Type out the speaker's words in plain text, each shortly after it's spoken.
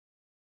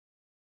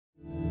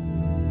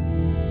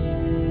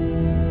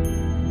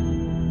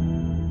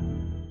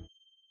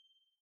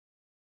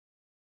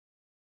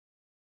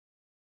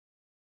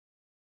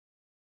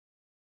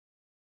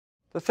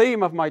The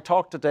theme of my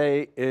talk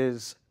today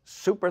is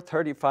Super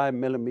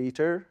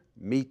 35mm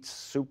meets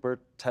Super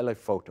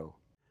Telephoto.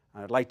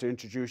 I'd like to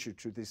introduce you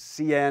to the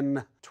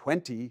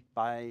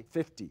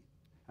CINE-20-50,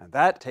 and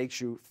that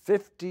takes you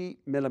 50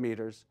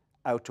 millimeters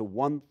out to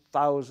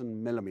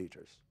 1,000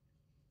 millimeters.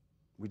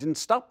 We didn't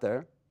stop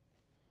there.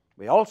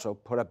 We also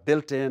put a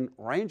built-in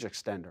range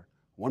extender,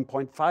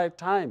 1.5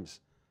 times,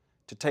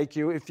 to take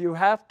you, if you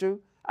have to,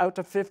 out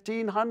to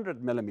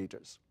 1,500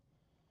 millimeters.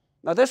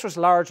 Now, this was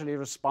largely a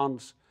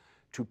response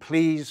to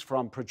pleas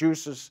from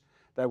producers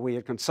that we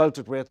had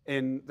consulted with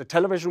in the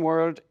television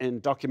world, in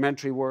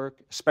documentary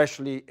work,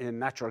 especially in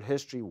natural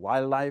history,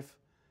 wildlife.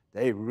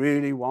 They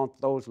really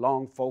want those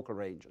long focal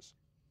ranges.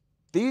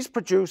 These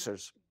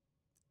producers,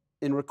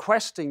 in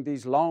requesting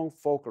these long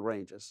focal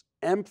ranges,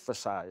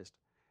 emphasized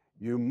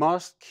you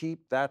must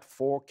keep that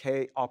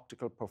 4K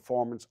optical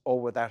performance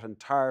over that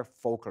entire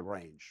focal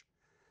range.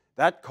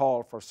 That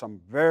called for some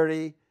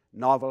very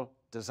novel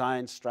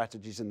design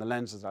strategies in the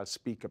lenses I'll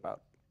speak about.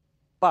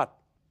 But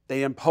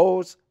they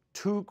impose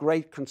two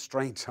great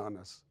constraints on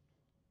us.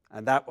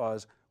 And that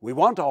was, we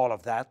want all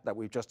of that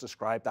we've just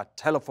described, that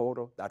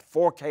telephoto, that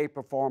 4K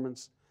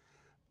performance,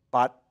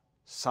 but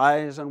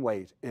size and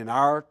weight in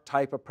our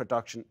type of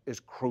production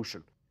is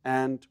crucial.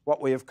 And what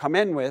we have come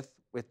in with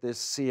this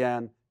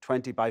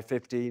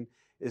CINE-20-15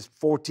 is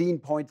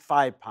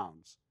 14.5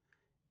 pounds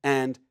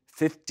and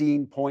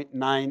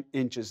 15.9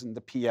 inches in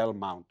the PL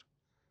mount.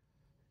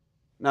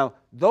 Now,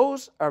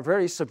 those are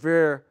very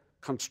severe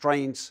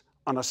constraints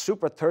on a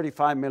super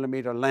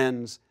 35mm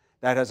lens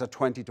that has a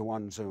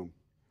 20-to-1 zoom.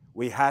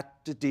 We had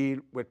to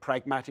deal with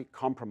pragmatic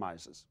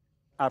compromises.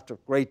 After a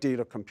great deal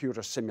of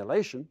computer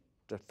simulation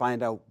to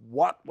find out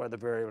what were the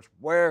variables,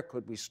 where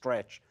could we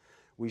stretch,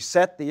 we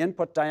set the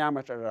input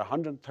diameter at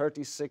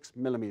 136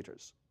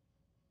 millimeters.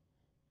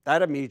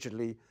 That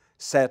immediately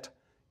set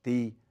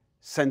the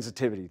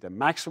sensitivity. The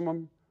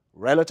maximum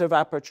relative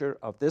aperture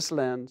of this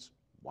lens,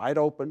 wide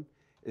open,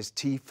 is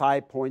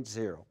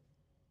T5.0.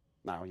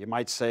 Now, you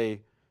might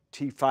say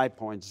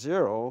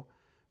T5.0,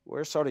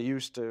 we're sort of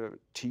used to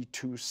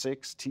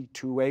T2.6,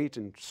 T2.8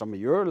 in some of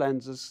your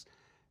lenses.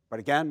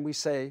 But again, we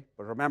say,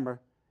 but remember,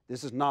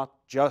 this is not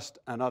just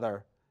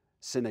another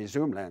cine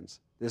zoom lens.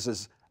 This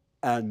is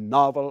a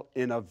novel,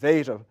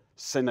 innovative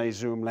cine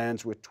zoom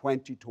lens with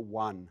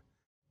 20-to-1.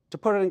 To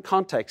put it in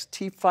context,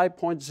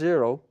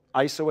 T5.0, ISO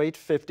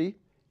 850,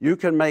 you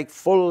can make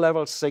full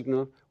level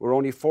signal with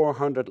only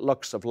 400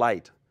 lux of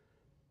light.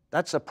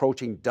 That's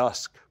approaching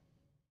dusk.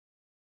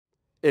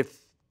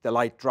 If the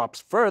light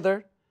drops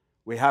further,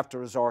 we have to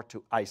resort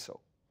to ISO.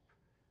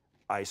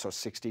 ISO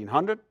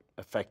 1600,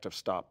 effective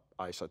stop.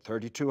 ISO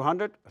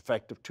 3200,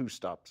 effective 2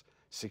 stops.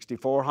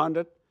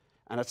 6400,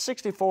 and at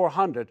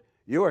 6400,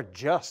 you are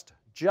just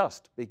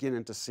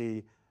beginning to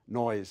see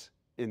noise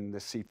in the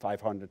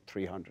C500,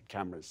 300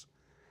 cameras.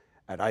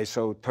 At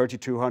ISO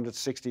 3200,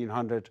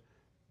 1600,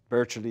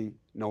 virtually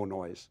no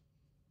noise.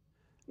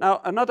 Now,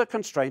 another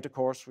constraint, of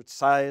course, with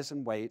size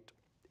and weight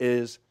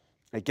is,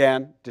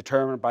 again,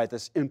 determined by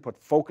this input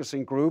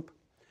focusing group,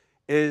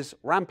 is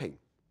ramping.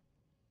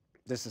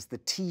 This is the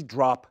T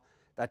drop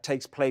that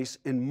takes place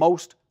in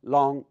most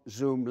long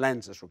zoom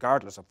lenses,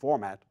 regardless of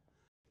format.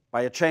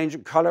 By a change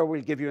in color,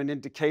 we'll give you an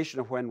indication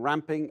of when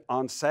ramping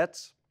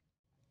onsets.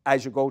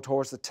 As you go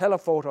towards the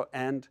telephoto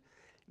end,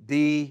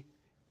 the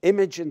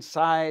image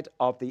inside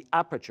of the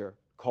aperture,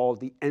 called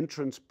the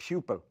entrance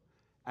pupil,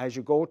 as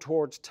you go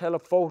towards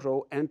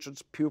telephoto,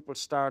 entrance pupil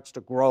starts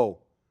to grow.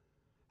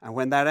 And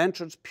when that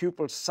entrance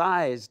pupil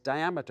size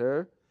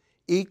diameter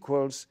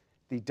equals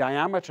the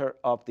diameter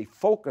of the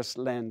focus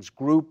lens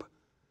group,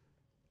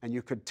 and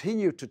you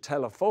continue to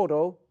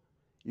telephoto,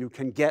 you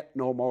can get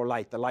no more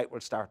light. The light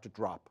will start to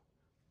drop.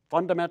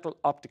 Fundamental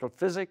optical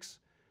physics,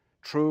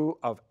 true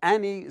of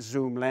any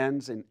zoom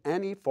lens in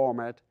any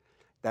format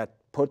that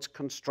puts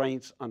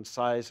constraints on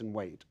size and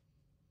weight.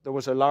 There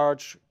was a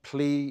large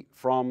plea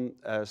from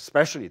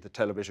especially the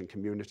television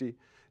community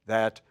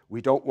that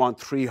we don't want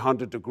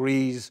 300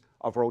 degrees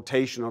of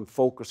rotation on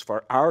focus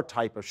for our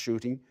type of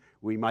shooting.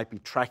 We might be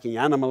tracking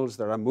animals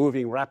that are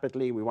moving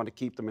rapidly. We want to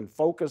keep them in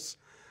focus.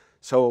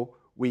 So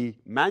we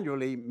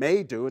manually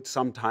may do it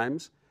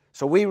sometimes.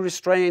 So we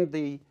restrained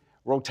the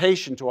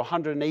rotation to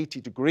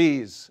 180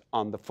 degrees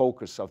on the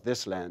focus of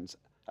this lens,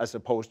 as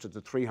opposed to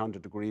the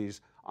 300 degrees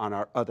on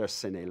our other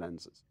cine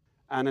lenses.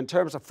 And in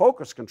terms of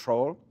focus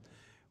control,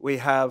 we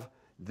have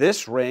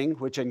this ring,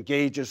 which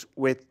engages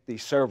with the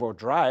servo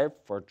drive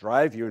for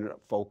drive unit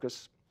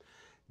focus.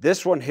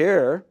 This one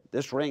here,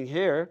 this ring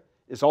here,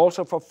 is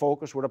also for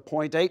focus with a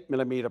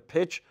 0.8mm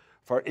pitch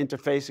for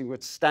interfacing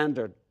with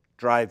standard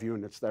drive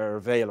units that are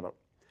available.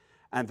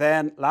 And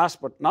then,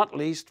 last but not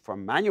least, for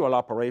manual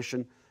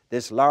operation,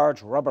 this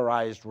large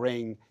rubberized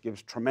ring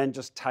gives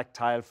tremendous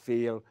tactile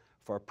feel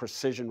for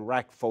precision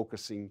rack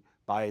focusing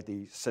by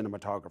the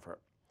cinematographer.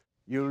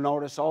 You'll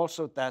notice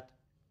also that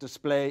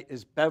display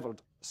is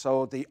beveled,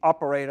 so the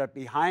operator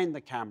behind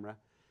the camera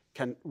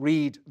can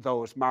read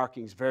those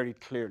markings very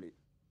clearly.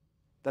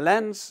 The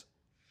lens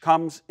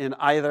comes in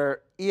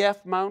either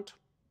EF mount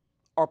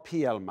or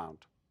PL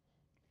mount.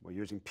 We're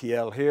using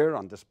PL here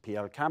on this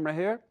PL camera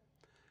here.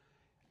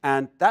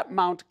 And that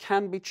mount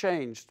can be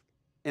changed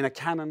in a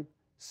Canon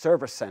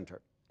service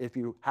center if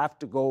you have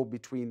to go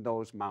between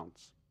those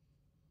mounts.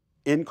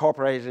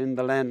 Incorporated in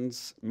the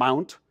lens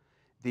mount,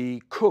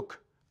 the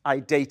Cook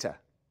iData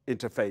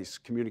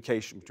interface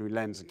communication between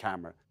lens and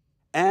camera.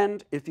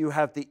 And if you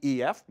have the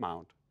EF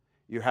mount,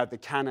 you have the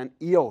Canon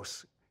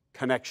EOS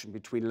connection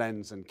between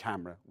lens and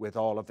camera with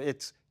all of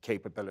its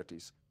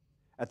capabilities.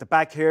 At the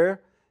back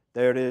here,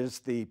 there is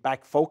the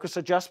back focus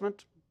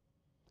adjustment,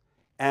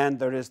 and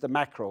there is the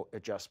macro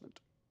adjustment.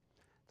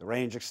 The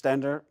range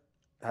extender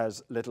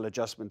has little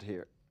adjustment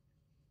here.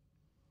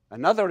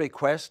 Another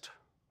request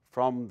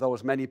from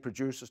those many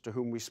producers to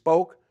whom we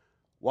spoke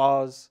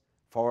was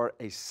for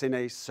a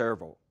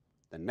CINE-SERVO.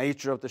 The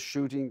nature of the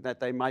shooting that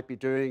they might be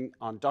doing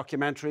on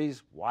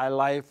documentaries,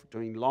 wildlife,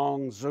 doing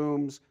long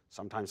zooms,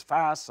 sometimes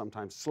fast,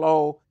 sometimes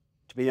slow,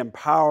 to be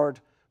empowered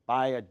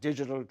by a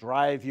digital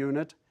drive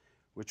unit,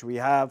 which we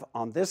have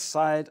on this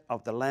side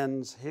of the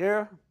lens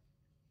here.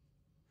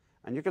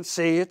 And you can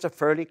see it's a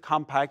fairly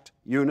compact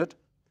unit.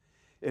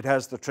 It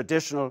has the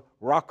traditional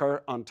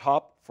rocker on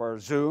top for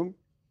zoom.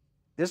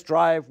 This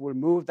drive will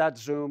move that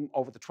zoom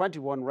over the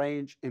 21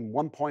 range in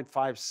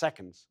 1.5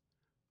 seconds.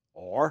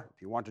 Or if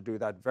you want to do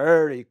that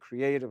very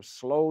creative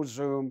slow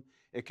zoom,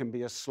 it can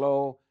be as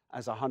slow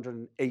as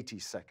 180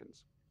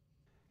 seconds.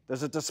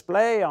 There's a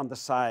display on the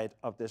side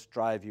of this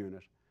drive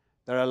unit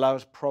that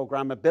allows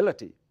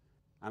programmability.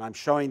 And I'm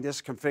showing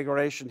this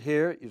configuration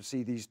here. You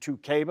see these two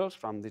cables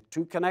from the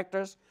two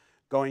connectors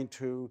going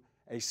to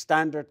a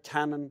standard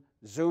Canon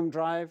zoom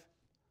drive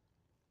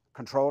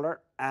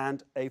controller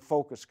and a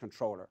focus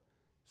controller.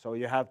 So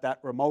you have that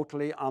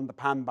remotely on the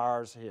pan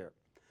bars here.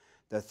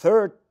 The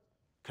third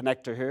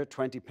connector here,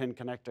 20-pin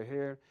connector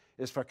here,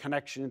 is for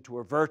connection into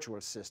a virtual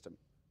system.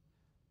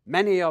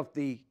 Many of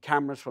the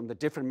cameras from the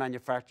different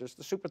manufacturers,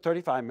 the Super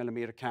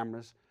 35mm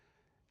cameras,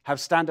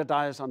 have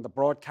standardized on the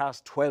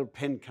broadcast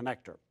 12-pin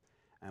connector.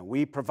 And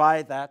we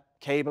provide that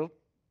cable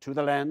to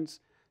the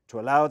lens to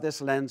allow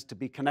this lens to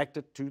be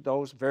connected to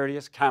those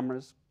various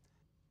cameras.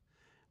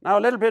 Now, a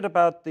little bit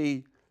about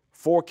the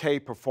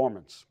 4K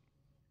performance.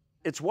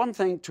 It's one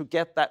thing to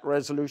get that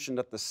resolution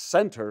at the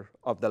center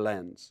of the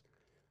lens,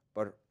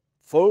 but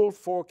full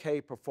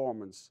 4K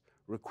performance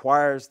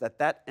requires that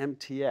that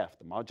MTF,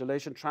 the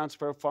modulation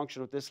transfer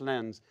function of this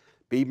lens,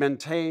 be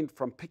maintained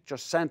from picture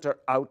center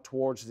out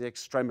towards the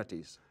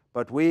extremities.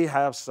 But we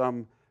have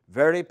some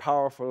very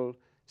powerful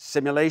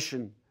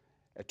simulation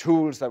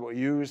tools that were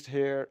used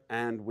here,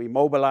 and we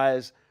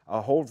mobilize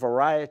a whole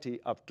variety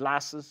of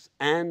glasses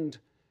and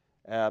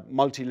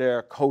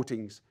multi-layer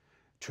coatings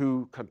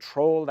to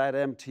control that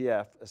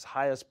MTF as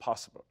high as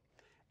possible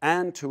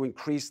and to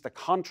increase the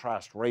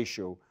contrast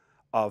ratio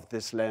of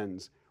this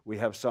lens. We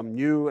have some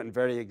new and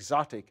very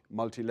exotic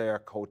multi-layer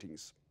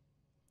coatings.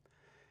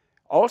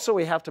 Also,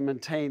 we have to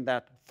maintain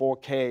that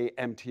 4K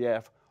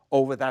MTF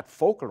over that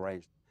focal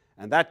range,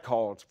 and that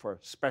calls for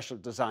special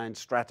design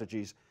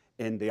strategies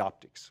in the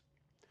optics.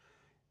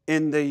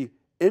 In the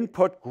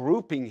input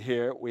grouping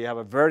here, we have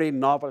a very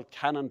novel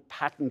Canon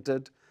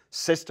patented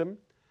system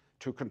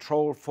to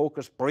control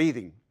focus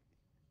breathing.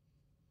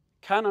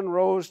 Canon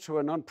rose to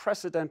an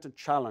unprecedented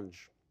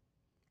challenge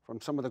from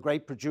some of the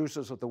great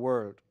producers of the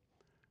world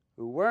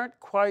who weren't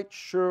quite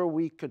sure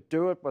we could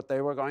do it, but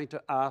they were going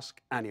to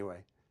ask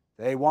anyway.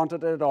 They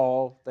wanted it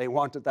all. They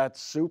wanted that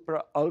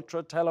super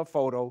ultra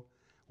telephoto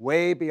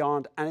way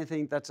beyond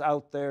anything that's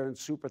out there in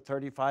super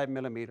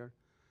 35mm.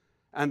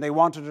 And they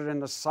wanted it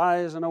in a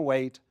size and a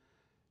weight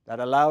that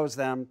allows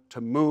them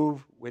to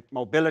move with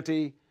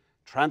mobility,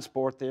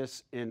 transport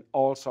this in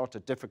all sorts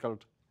of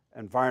difficult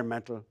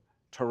environmental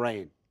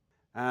terrain.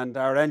 And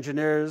our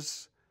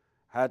engineers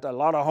had a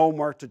lot of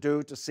homework to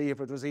do to see if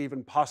it was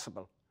even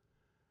possible.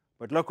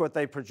 But look what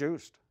they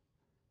produced.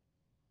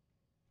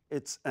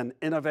 It's an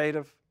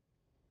innovative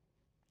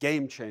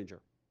game changer.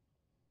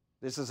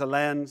 This is a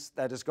lens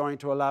that is going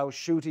to allow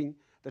shooting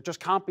that just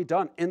can't be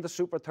done in the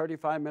super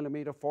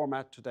 35mm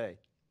format today.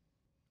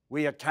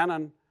 We at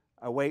Canon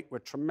await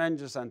with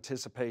tremendous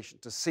anticipation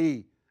to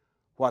see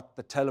what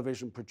the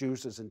television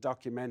producers in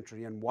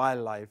documentary and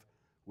wildlife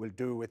will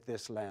do with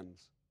this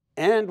lens.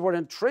 And we're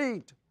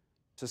intrigued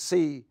to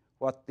see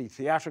what the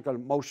theatrical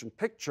motion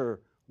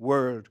picture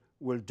world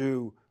will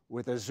do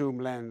with a zoom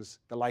lens,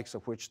 the likes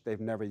of which they've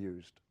never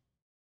used.